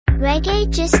Reggae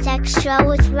Just Extra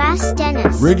with Ras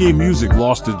Dennis. Reggae music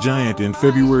lost a giant in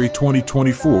February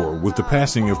 2024 with the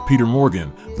passing of Peetah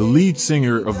Morgan, the lead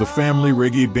singer of the family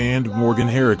reggae band Morgan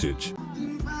Heritage.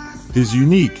 His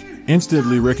unique,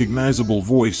 instantly recognizable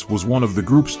voice was one of the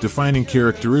group's defining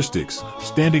characteristics,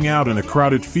 standing out in a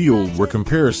crowded field where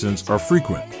comparisons are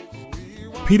frequent.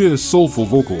 Peetah's soulful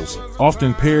vocals,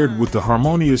 often paired with the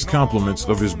harmonious compliments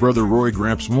of his brother Roy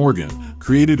Gramps Morgan,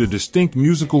 created a distinct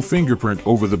musical fingerprint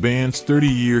over the band's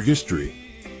 30-year history.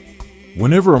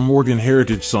 Whenever a Morgan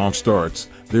Heritage song starts,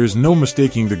 there is no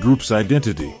mistaking the group's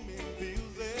identity.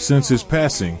 Since his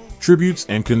passing, tributes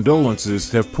and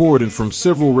condolences have poured in from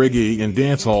several reggae and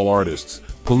dancehall artists,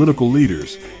 political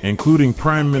leaders, including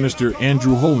Prime Minister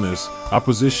Andrew Holness,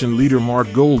 opposition leader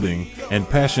Mark Golding, and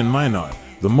Passion Minott,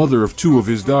 the mother of two of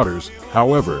his daughters.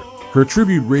 However, her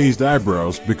tribute raised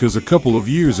eyebrows because a couple of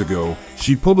years ago,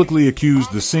 she publicly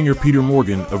accused the singer Peetah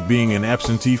Morgan of being an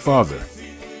absentee father.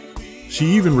 She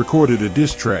even recorded a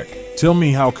diss track, Tell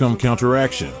Me How Come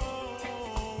Counteraction.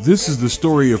 This is the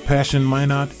story of Passion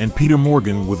Minott and Peetah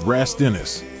Morgan with Ras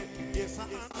Dennis.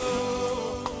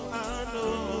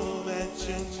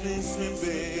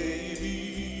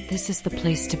 This is the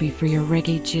place to be for your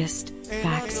reggae gist,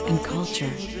 facts, and culture.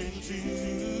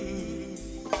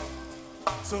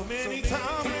 So many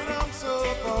times when I'm so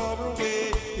far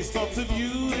away, it's thoughts of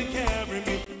you that carry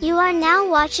me. You are now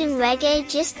watching Reggae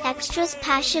Just Extra's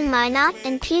Passion Minott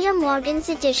and Peetah Morgan's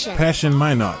edition. Passion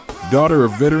Minott, daughter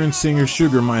of veteran singer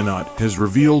Sugar Minott, has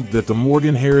revealed that the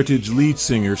Morgan Heritage lead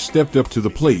singer stepped up to the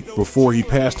plate before he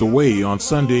passed away on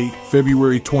Sunday,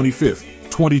 February 25,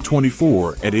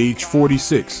 2024 at age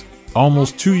 46,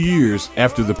 almost 2 years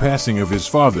after the passing of his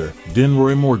father,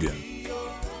 Denroy Morgan.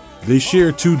 They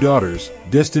share two daughters,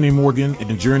 Destiny Morgan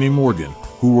and Journey Morgan,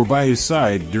 who were by his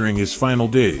side during his final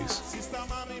days.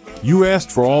 You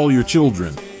asked for all your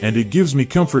children, and it gives me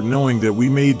comfort knowing that we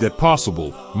made that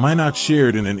possible, Minott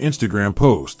shared in an Instagram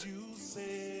post.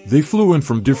 They flew in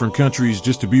from different countries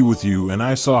just to be with you, and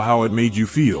I saw how it made you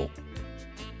feel.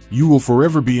 You will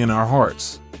forever be in our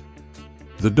hearts.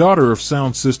 The daughter of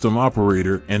sound system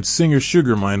operator and singer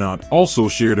Sugar Minott also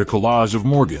shared a collage of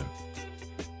Morgan.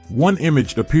 One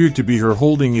image appeared to be her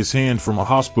holding his hand from a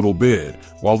hospital bed,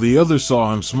 while the other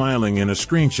saw him smiling in a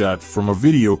screenshot from a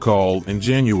video call in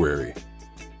January.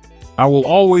 I will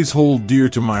always hold dear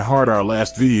to my heart our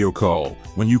last video call,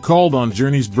 when you called on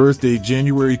Journey's birthday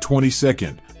January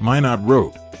 22nd, Minott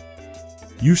wrote.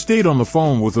 You stayed on the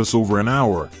phone with us over an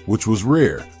hour, which was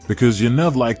rare, because you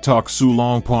not like talk so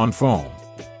long pon phone.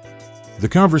 The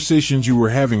conversations you were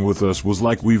having with us was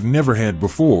like we've never had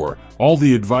before, all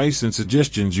the advice and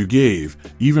suggestions you gave,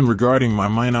 even regarding my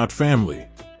Minott family.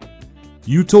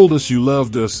 You told us you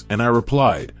loved us, and I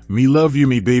replied, me love you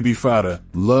me baby fada,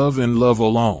 love and love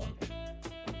alone.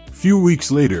 Few weeks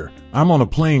later, I'm on a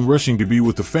plane rushing to be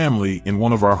with the family in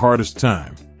one of our hardest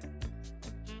time.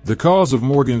 The cause of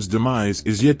Morgan's demise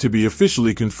is yet to be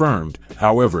officially confirmed.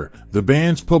 However, the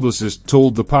band's publicist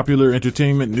told the popular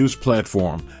entertainment news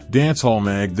platform, Dancehall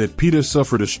Mag, that Peetah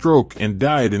suffered a stroke and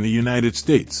died in the United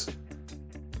States.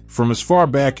 From as far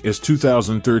back as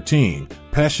 2013,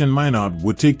 Passion Minott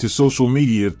would take to social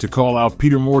media to call out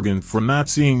Peetah Morgan for not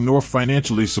seeing nor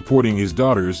financially supporting his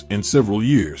daughters in several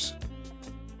years.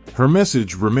 Her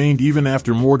message remained even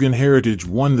after Morgan Heritage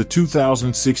won the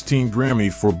 2016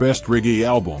 Grammy for Best Reggae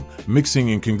Album, mixing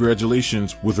in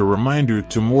congratulations with a reminder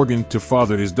to Morgan to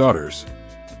father his daughters.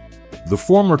 The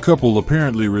former couple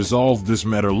apparently resolved this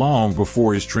matter long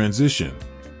before his transition.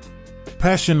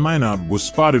 Passion Minott was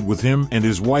spotted with him and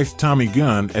his wife Tommy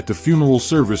Gunn at the funeral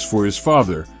service for his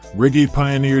father, reggae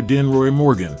pioneer Denroy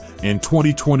Morgan, in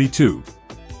 2022.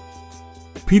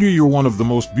 Peetah, you're one of the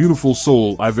most beautiful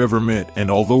soul I've ever met,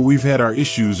 and although we've had our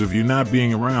issues of you not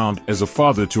being around as a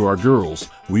father to our girls,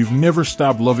 we've never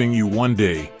stopped loving you one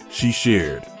day, she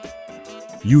shared.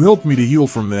 You helped me to heal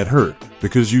from that hurt,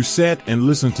 because you sat and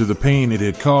listened to the pain it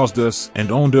had caused us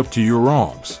and owned up to your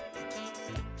wrongs.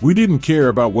 We didn't care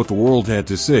about what the world had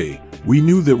to say. We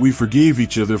knew that we forgave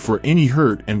each other for any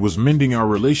hurt and was mending our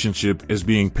relationship as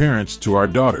being parents to our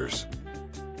daughters.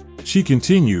 She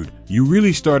continued, you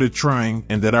really started trying,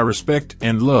 and that I respect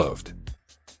and loved.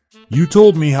 You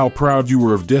told me how proud you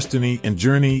were of Destiny and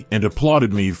Journey and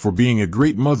applauded me for being a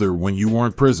great mother when you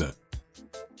weren't present.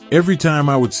 Every time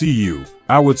I would see you,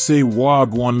 I would say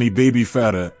Wagwan me baby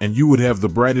fada, and you would have the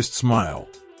brightest smile.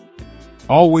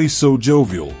 Always so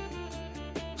jovial.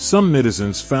 Some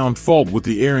netizens found fault with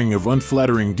the airing of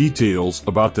unflattering details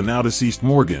about the now-deceased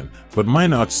Morgan, but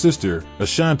Minott's sister,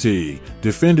 Ashanti,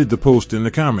 defended the post in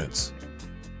the comments.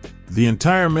 The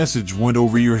entire message went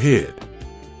over your head.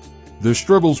 Their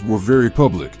struggles were very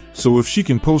public, so if she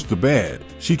can post the bad,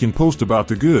 she can post about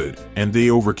the good, and they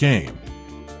overcame.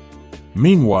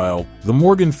 Meanwhile, the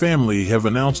Morgan family have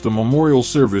announced a memorial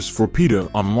service for Peetah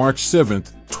on March 7,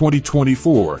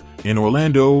 2024, in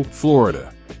Orlando,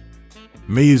 Florida.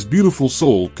 May his beautiful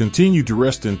soul continue to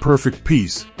rest in perfect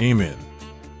peace. Amen.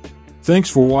 Thanks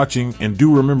for watching, and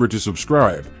do remember to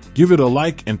subscribe. Give it a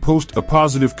like and post a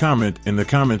positive comment in the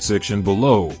comment section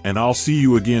below, and I'll see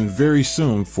you again very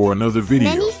soon for another video.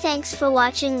 Many thanks for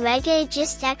watching Reggae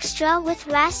Gist Extra with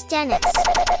Ras Dennis.